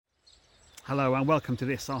Hello and welcome to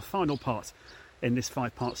this, our final part in this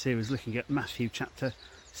 5-part series looking at Matthew chapter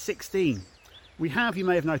 16. We have, you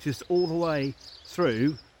may have noticed, all the way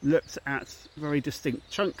through looked at very distinct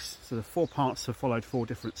chunks. So the 4 parts have followed 4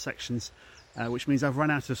 different sections, which means I've run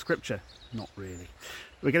out of scripture. Not really.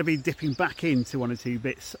 We're going to be dipping back into 1 or 2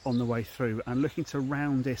 bits on the way through and looking to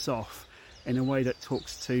round this off in a way that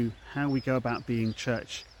talks to how we go about being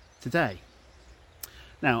church today.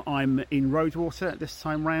 Now, I'm in Roadwater this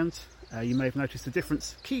time round. You may have noticed the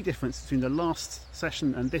key difference between the last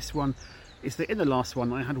session and this one is that in the last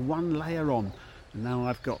one I had 1 layer on and now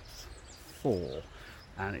I've got 4,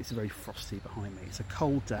 and it's very frosty behind me. It's a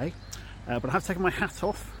cold day, but I have taken my hat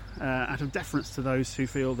off out of deference to those who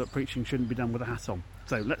feel that preaching shouldn't be done with a hat on.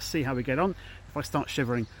 So let's see how we get on. If I start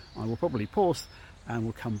shivering, I will probably pause and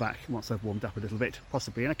we'll come back once I've warmed up a little bit,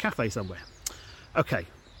 possibly in a cafe somewhere. Okay,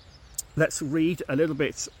 let's read a little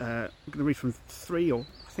bit. I'm going to read from 3 or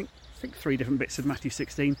I think 3 different bits of Matthew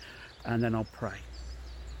 16, and then I'll pray.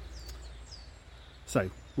 So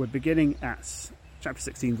we're beginning at chapter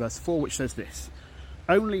 16 verse 4, which says this: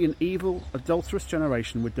 "Only an evil, adulterous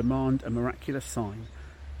generation would demand a miraculous sign,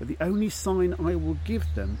 but the only sign I will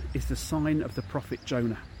give them is the sign of the prophet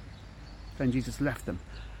Jonah." Then Jesus left them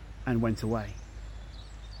and went away.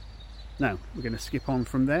 Now we're going to skip on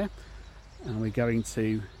from there and we're going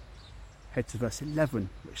to head to verse 11,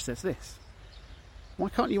 which says this: "Why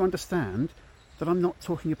can't you understand that I'm not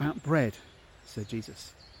talking about bread?" said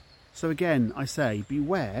Jesus. "So again I say,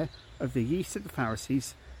 beware of the yeast of the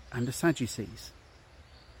Pharisees and the Sadducees."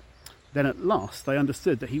 Then at last they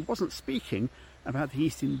understood that he wasn't speaking about the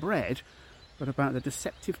yeast in bread, but about the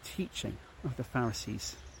deceptive teaching of the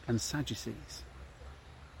Pharisees and Sadducees.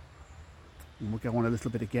 And we'll go on a little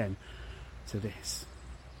bit again to this.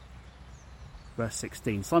 Verse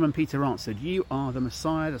 16, "Simon Peter answered, 'You are the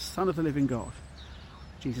Messiah, the Son of the living God.'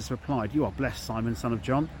 Jesus replied, 'You are blessed, Simon, son of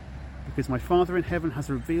John, because my Father in heaven has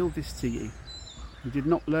revealed this to you. You did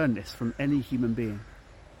not learn this from any human being.'"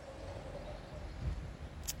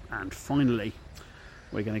 And finally,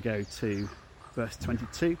 we're going to go to verse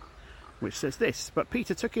 22, which says this: "But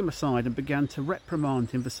Peter took him aside and began to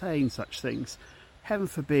reprimand him for saying such things. 'Heaven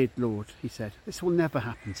forbid, Lord,' he said, 'this will never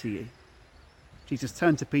happen to you.' Jesus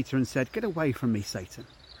turned to Peter and said, 'Get away from me, Satan.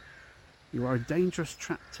 You are a dangerous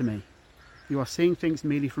trap to me. You are seeing things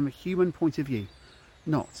merely from a human point of view,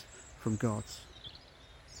 not from God's.'"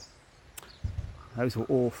 Those were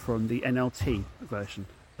all from the NLT version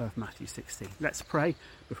of Matthew 16. Let's pray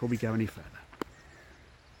before we go any further.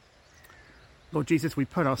 Lord Jesus, we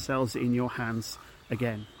put ourselves in your hands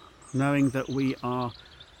again, knowing that we are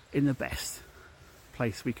in the best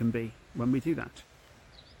place we can be when we do that.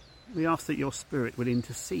 We ask that your Spirit would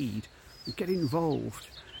intercede and get involved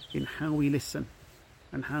in how we listen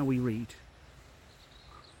and how we read.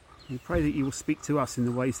 We pray that you will speak to us in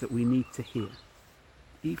the ways that we need to hear,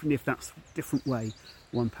 even if that's a different way,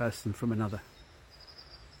 one person from another.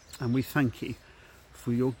 And we thank you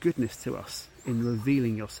for your goodness to us in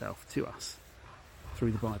revealing yourself to us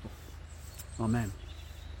through the Bible. Amen.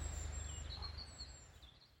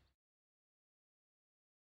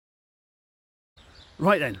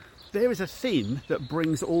 Right then, there is a theme that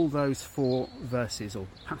brings all those 4 verses or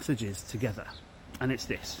passages together, and it's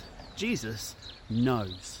this: Jesus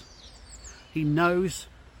knows. He knows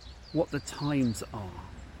what the times are.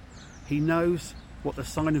 He knows what the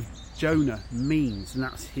sign of Jonah means, and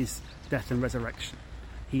that's his death and resurrection.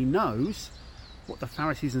 He knows what the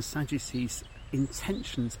Pharisees and Sadducees'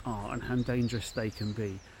 intentions are and how dangerous they can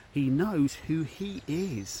be. He knows who he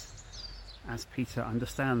is. As Peter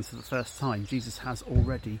understands for the first time, Jesus has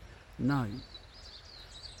already known.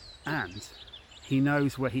 And he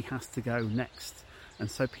knows where he has to go next.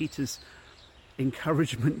 And so Peter's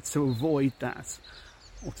encouragement to avoid that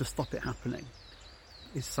or to stop it happening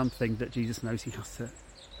is something that Jesus knows he has to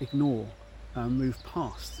ignore and move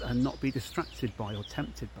past and not be distracted by or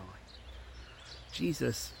tempted by.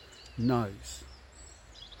 Jesus knows.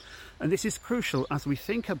 And this is crucial as we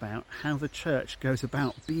think about how the church goes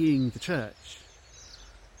about being the church.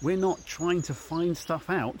 We're not trying to find stuff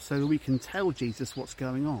out so that we can tell Jesus what's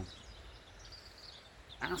going on.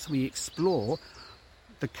 As we explore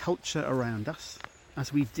the culture around us,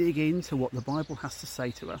 as we dig into what the Bible has to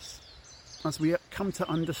say to us, as we come to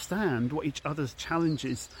understand what each other's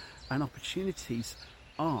challenges and opportunities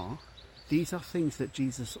are, these are things that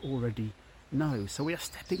Jesus already knows. So we are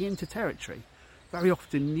stepping into territory, very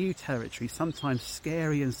often new territory, sometimes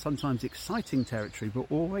scary and sometimes exciting territory, but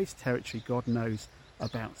always territory God knows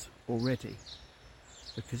about already,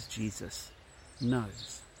 because Jesus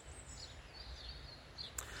knows.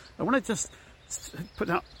 I want to just put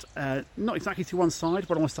that not exactly to one side,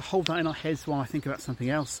 but I want us to hold that in our heads while I think about something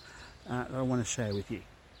else that I want to share with you.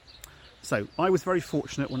 So I was very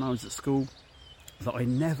fortunate when I was at school that I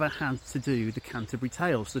never had to do the Canterbury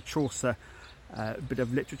Tales, the Chaucer bit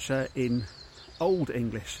of literature in Old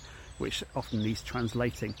English, which often needs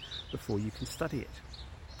translating before you can study it.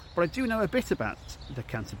 But I do know a bit about the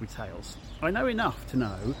Canterbury Tales. I know enough to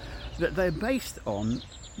know that they're based on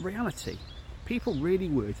reality. People really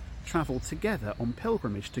would travel together on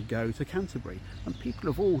pilgrimage to go to Canterbury, and people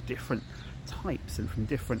of all different types and from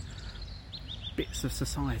different bits of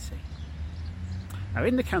society. Now,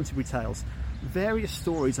 in the Canterbury Tales, various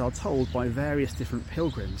stories are told by various different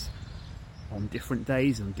pilgrims on different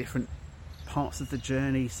days and different parts of the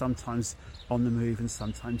journey, sometimes on the move and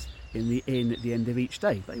sometimes in the inn at the end of each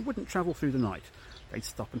day. They wouldn't travel through the night, they'd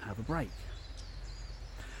stop and have a break.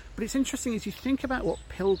 But it's interesting as you think about what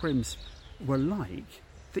pilgrims were like,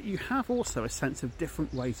 that you have also a sense of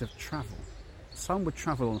different ways of travel. Some would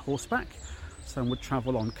travel on horseback, some would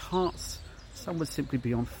travel on carts, some would simply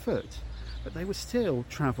be on foot, but they would still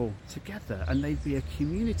travel together, and they'd be a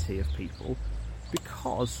community of people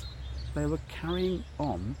because they were carrying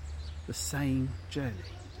on the same journey.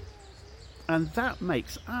 And that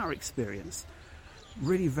makes our experience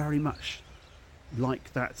really very much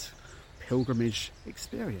like that pilgrimage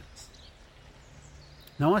experience.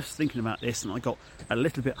 Now, I was thinking about this and I got a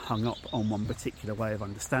little bit hung up on one particular way of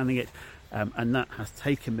understanding it, and that has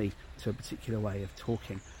taken me to a particular way of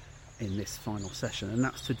talking in this final session, and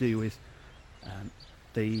that's to do with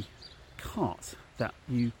the cart that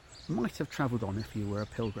you might have travelled on if you were a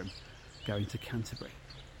pilgrim going to Canterbury.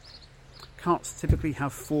 Carts typically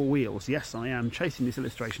have 4 wheels. Yes, I am chasing this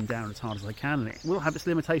illustration down as hard as I can, and it will have its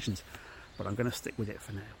limitations, but I'm going to stick with it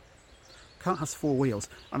for now. Cart has 4 wheels,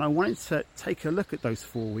 and I wanted to take a look at those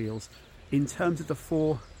 4 wheels in terms of the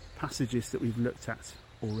 4 passages that we've looked at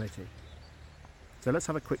already. So let's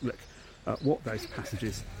have a quick look at what those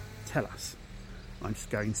passages tell us. I'm just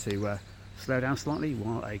going to slow down slightly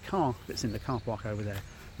while a car that's in the car park over there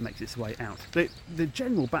makes its way out. The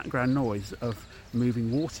general background noise of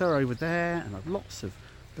moving water over there and of lots of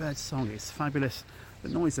bird song is fabulous. The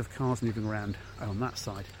noise of cars moving around on that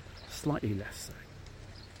side, slightly less so.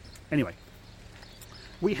 Anyway,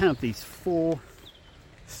 we have these 4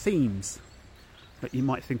 themes that you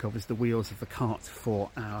might think of as the wheels of the cart for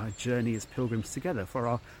our journey as pilgrims together, for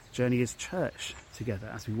our journey as church together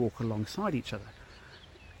as we walk alongside each other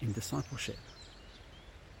in discipleship.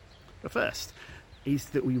 The first is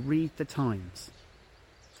that we read the times.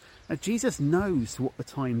 Now, Jesus knows what the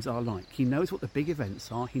times are like. He knows what the big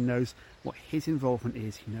events are. He knows what his involvement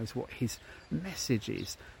is. He knows what his message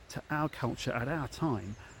is to our culture at our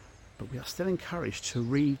time. But we are still encouraged to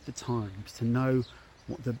read the times, to know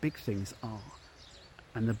what the big things are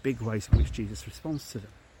and the big ways in which Jesus responds to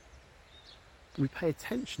them. We pay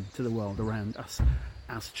attention to the world around us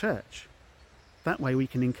as church. That way we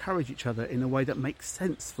can encourage each other in a way that makes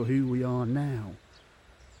sense for who we are now.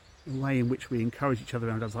 The way in which we encourage each other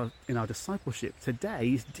in our discipleship today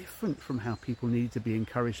is different from how people needed to be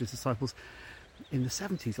encouraged as disciples in the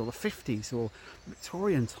 70s or the 50s or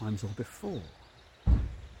Victorian times or before.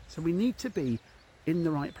 So we need to be in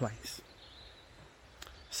the right place.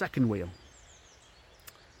 Second wheel,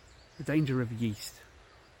 the danger of yeast.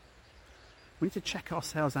 We need to check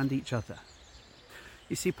ourselves and each other.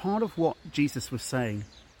 You see, part of what Jesus was saying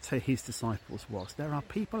to his disciples was, there are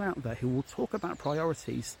people out there who will talk about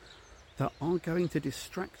priorities that are going to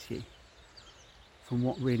distract you from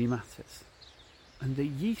what really matters. And the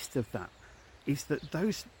yeast of that is that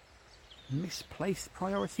those misplaced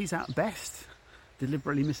priorities at best,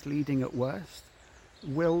 deliberately misleading at worst,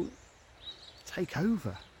 will take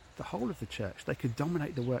over the whole of the church. They could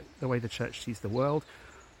dominate the way the church sees the world,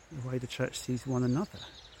 the way the church sees one another.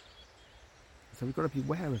 So we've got to be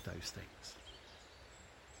aware of those things.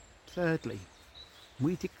 Thirdly,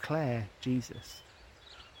 we declare Jesus.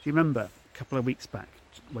 Do you remember a couple of weeks back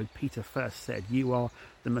when Peter first said, "You are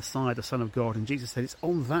the Messiah, the Son of God," and Jesus said, it's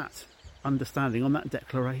on that understanding, on that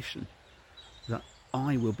declaration, that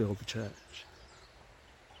I will build the church.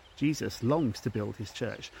 Jesus longs to build his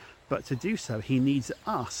church, but to do so he needs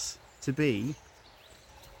us to be,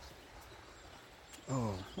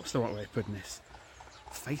 what's the right way of putting this?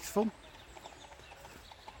 Faithful?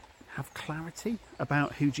 Have clarity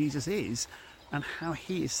about who Jesus is and how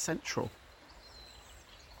he is central.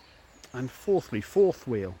 And fourthly, fourth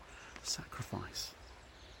wheel, sacrifice.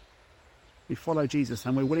 We follow Jesus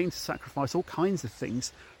and we're willing to sacrifice all kinds of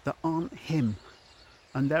things that aren't him.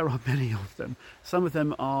 And there are many of them. Some of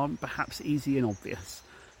them are perhaps easy and obvious.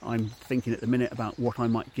 I'm thinking at the minute about what I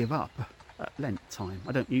might give up at Lent time.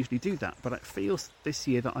 I don't usually do that, but it feels this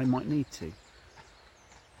year that I might need to.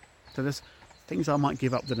 So there's things I might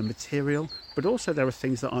give up that are material, but also there are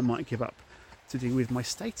things that I might give up to do with my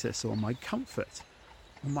status or my comfort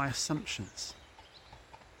or my assumptions.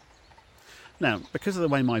 Now, because of the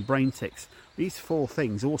way my brain ticks, these 4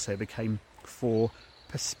 things also became 4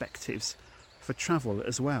 perspectives for travel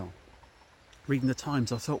as well. Reading the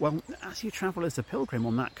Times, I thought, well, as you travel as a pilgrim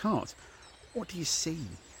on that cart, what do you see?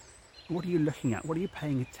 What are you looking at? What are you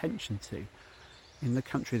paying attention to in the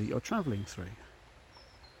country that you're travelling through?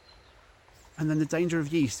 And then the danger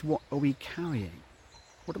of yeast, what are we carrying?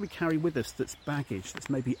 What do we carry with us that's baggage, that's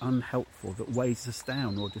maybe unhelpful, that weighs us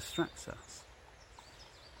down or distracts us?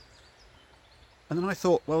 And then I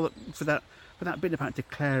thought, well, for that bit about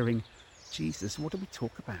declaring Jesus, what do we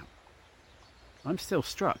talk about? I'm still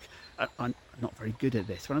struck. I'm not very good at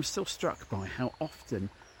this, but I'm still struck by how often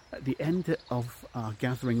at the end of our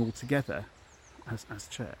gathering all together as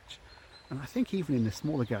church, and I think even in the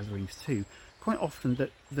smaller gatherings too, quite often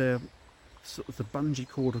that the sort of the bungee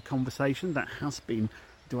cord of conversation that has been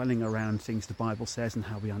dwelling around things the Bible says and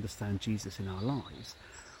how we understand Jesus in our lives,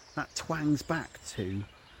 that twangs back to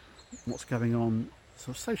what's going on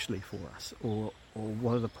sort of socially for us, or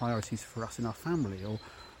what are the priorities for us in our family, or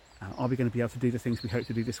are we going to be able to do the things we hope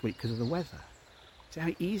to do this week because of the weather? See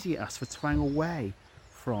how easy it is to twang away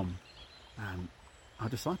from our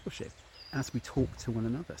discipleship as we talk to one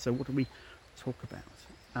another. So what do we talk about?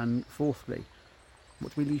 And fourthly,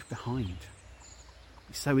 what do we leave behind?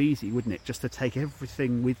 It's so easy, wouldn't it, just to take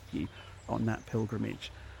everything with you on that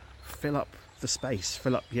pilgrimage. Fill up the space,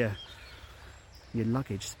 fill up your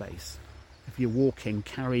luggage space. If you're walking,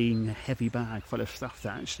 carrying a heavy bag full of stuff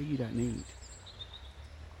that actually you don't need.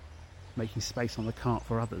 Making space on the cart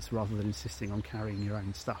for others rather than insisting on carrying your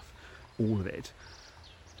own stuff, all of it.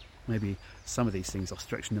 Maybe some of these things are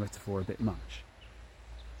stretching the metaphor a bit much.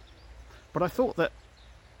 But I thought that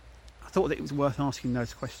it was worth asking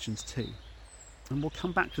those questions too. And we'll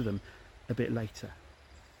come back to them a bit later.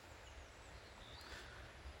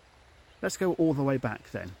 Let's go all the way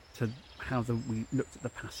back then to how we looked at the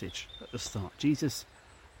passage at the start. Jesus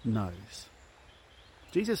knows.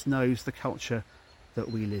 Jesus knows the culture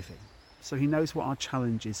that we live in. So he knows what our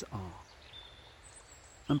challenges are.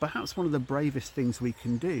 And perhaps one of the bravest things we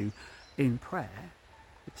can do in prayer,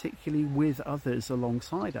 particularly with others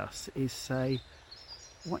alongside us, is say,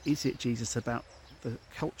 what is it, Jesus, about the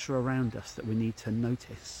culture around us that we need to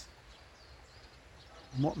notice?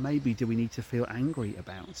 What maybe do we need to feel angry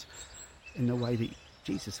about in the way that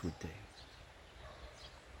Jesus would do?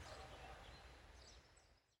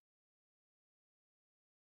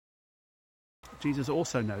 Jesus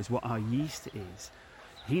also knows what our yeast is.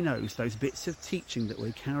 He knows those bits of teaching that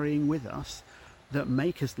we're carrying with us that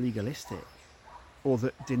make us legalistic or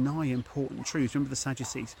that deny important truths. Remember, the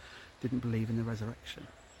Sadducees didn't believe in the resurrection.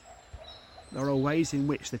 There are ways in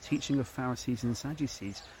which the teaching of Pharisees and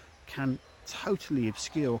Sadducees can totally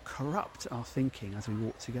obscure, corrupt our thinking as we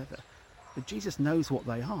walk together. But Jesus knows what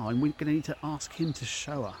they are, and we're going to need to ask him to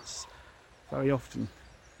show us. Very often,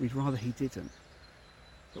 we'd rather he didn't,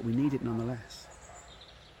 but we need it nonetheless.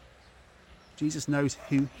 Jesus knows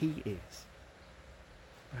who he is.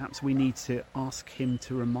 Perhaps we need to ask him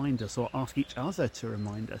to remind us, or ask each other to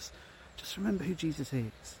remind us. Just remember who Jesus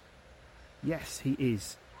is. Yes, he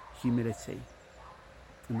is humility,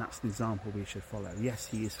 and that's the example we should follow. Yes,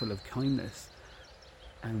 he is full of kindness,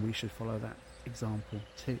 and we should follow that example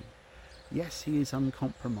too. Yes, he is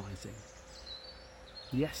uncompromising.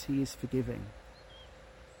 Yes, he is forgiving.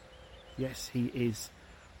 Yes, he is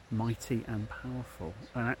mighty and powerful.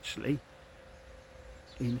 And actually,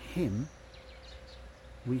 in him,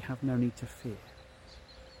 we have no need to fear.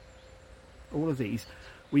 All of these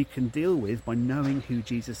we can deal with by knowing who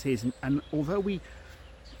Jesus is. And although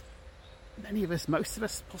many of us, most of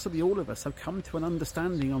us, possibly all of us, have come to an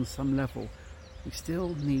understanding on some level, we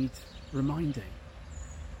still need reminding.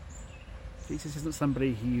 Jesus isn't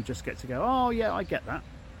somebody who you just get to go, oh yeah, I get that.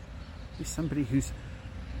 He's somebody whose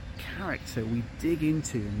character we dig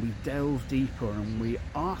into and we delve deeper and we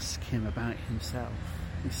ask him about himself.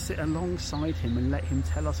 We sit alongside him and let him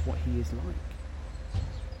tell us what he is like.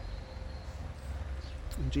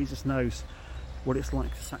 And Jesus knows what it's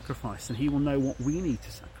like to sacrifice, and he will know what we need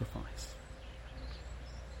to sacrifice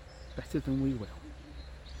better than we will.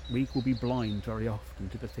 We will be blind very often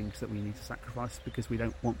to the things that we need to sacrifice because we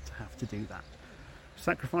don't want to have to do that. If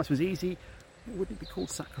sacrifice was easy, it wouldn't be called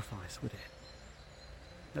sacrifice, would it?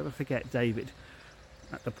 Never forget David,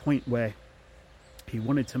 at the point where he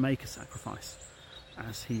wanted to make a sacrifice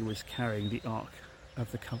as he was carrying the Ark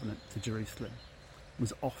of the Covenant to Jerusalem,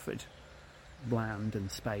 was offered land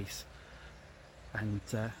and space and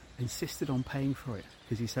insisted on paying for it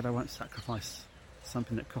because he said, I won't sacrifice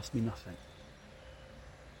something that cost me nothing.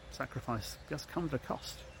 Sacrifice does come at a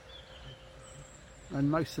cost.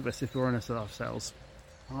 And most of us, if we're honest with ourselves,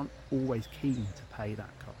 aren't always keen to pay that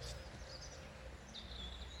cost.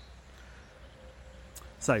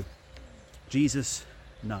 So, Jesus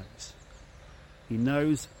knows. He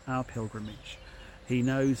knows our pilgrimage. He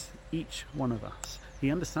knows each one of us.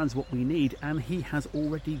 He understands what we need, and he has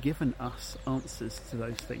already given us answers to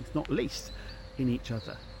those things, not least in each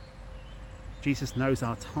other. Jesus knows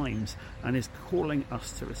our times and is calling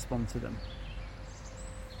us to respond to them.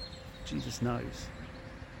 Jesus knows.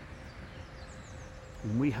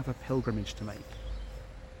 And we have a pilgrimage to make.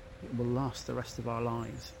 It will last the rest of our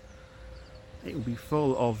lives. It will be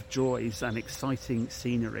full of joys and exciting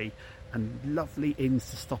scenery and lovely inns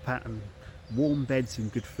to stop at and warm beds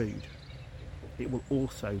and good food. It will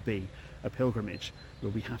also be a pilgrimage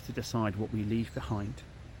where we have to decide what we leave behind,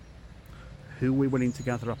 who we're willing to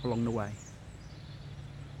gather up along the way.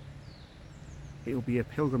 It will be a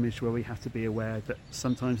pilgrimage where we have to be aware that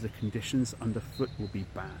sometimes the conditions underfoot will be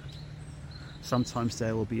bad. Sometimes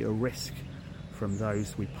there will be a risk from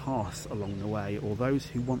those we pass along the way or those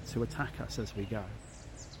who want to attack us as we go.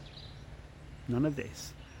 None of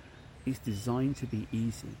this is designed to be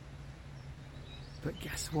easy. But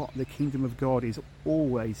guess what? The kingdom of God is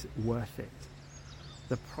always worth it.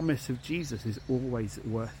 The promise of Jesus is always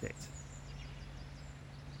worth it.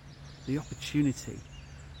 The opportunity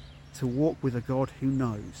to walk with a God who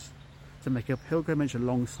knows, to make a pilgrimage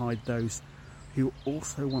alongside those who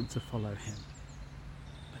also want to follow him.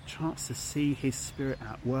 A chance to see his Spirit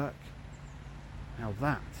at work. Now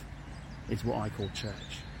that is what I call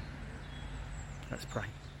church. Let's pray.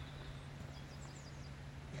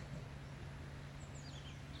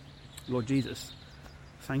 Lord Jesus,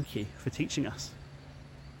 thank you for teaching us.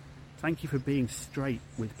 Thank you for being straight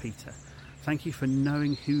with Peter. Thank you for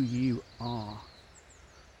knowing who you are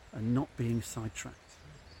and not being sidetracked.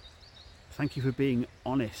 Thank you for being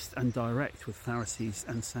honest and direct with Pharisees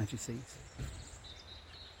and Sadducees.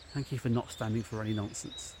 Thank you for not standing for any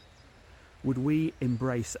nonsense. Would we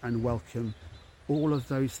embrace and welcome all of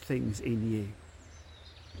those things in you,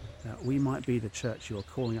 that we might be the church you are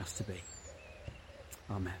calling us to be.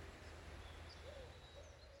 Amen.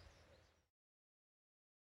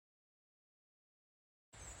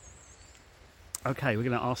 Okay, we're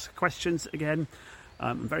going to ask questions again.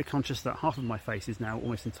 I'm very conscious that half of my face is now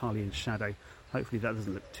almost entirely in shadow. Hopefully that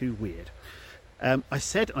doesn't look too weird. I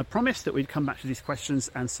promised that we'd come back to these questions,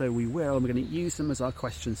 and so we will. And we're going to use them as our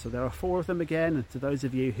questions. So there are 4 of them again. And to those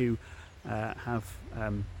of you who have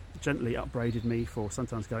gently upbraided me for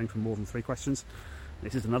sometimes going for more than 3 questions,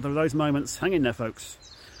 this is another of those moments. Hang in there, folks.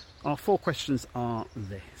 Our 4 questions are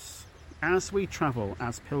this. As we travel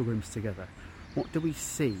as pilgrims together, what do we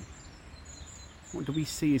see? What do we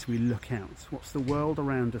see as we look out? What's the world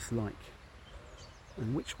around us like?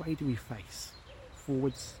 And which way do we face?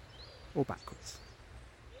 Forwards or backwards?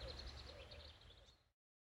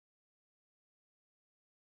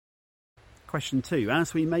 Question 2.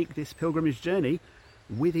 As we make this pilgrimage journey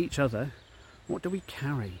with each other, what do we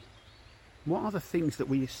carry? What are the things that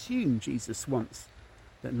we assume Jesus wants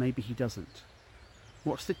that maybe he doesn't?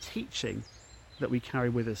 What's the teaching that we carry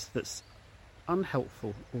with us that's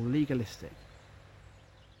unhelpful or legalistic?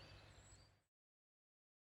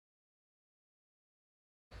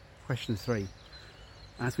 Question 3.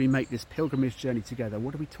 As we make this pilgrimage journey together,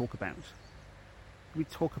 what do we talk about? Do we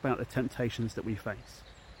talk about the temptations that we face?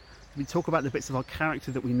 Do we talk about the bits of our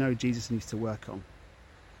character that we know Jesus needs to work on? Do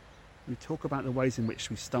we talk about the ways in which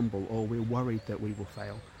we stumble or we're worried that we will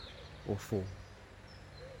fail or fall?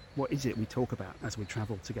 What is it we talk about as we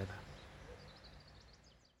travel together?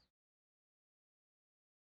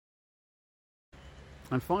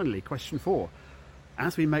 And finally, question 4.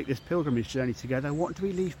 As we make this pilgrimage journey together, what do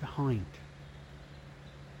we leave behind?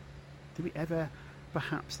 Do we ever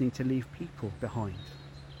perhaps need to leave people behind?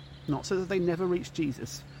 Not so that they never reach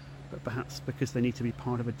Jesus, but perhaps because they need to be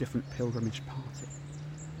part of a different pilgrimage party.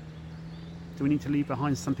 Do we need to leave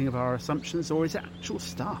behind something of our assumptions, or is it actual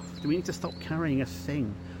stuff? Do we need to stop carrying a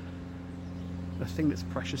thing that's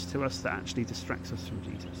precious to us that actually distracts us from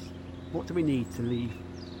Jesus? What do we need to leave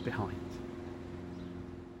behind?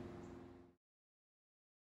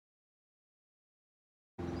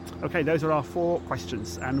 Okay, those are our 4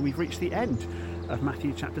 questions, and we've reached the end of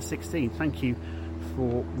Matthew chapter 16. Thank you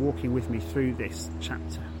for walking with me through this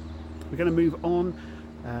chapter. We're going to move on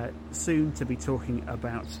soon to be talking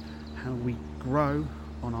about how we grow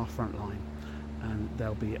on our front line, and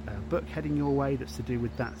there'll be a book heading your way that's to do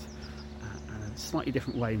with that, and a slightly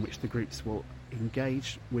different way in which the groups will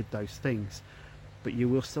engage with those things. but you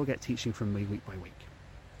will still get teaching from me week by week.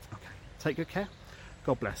 Okay, take good care.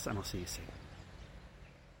 God bless, and I'll see you soon.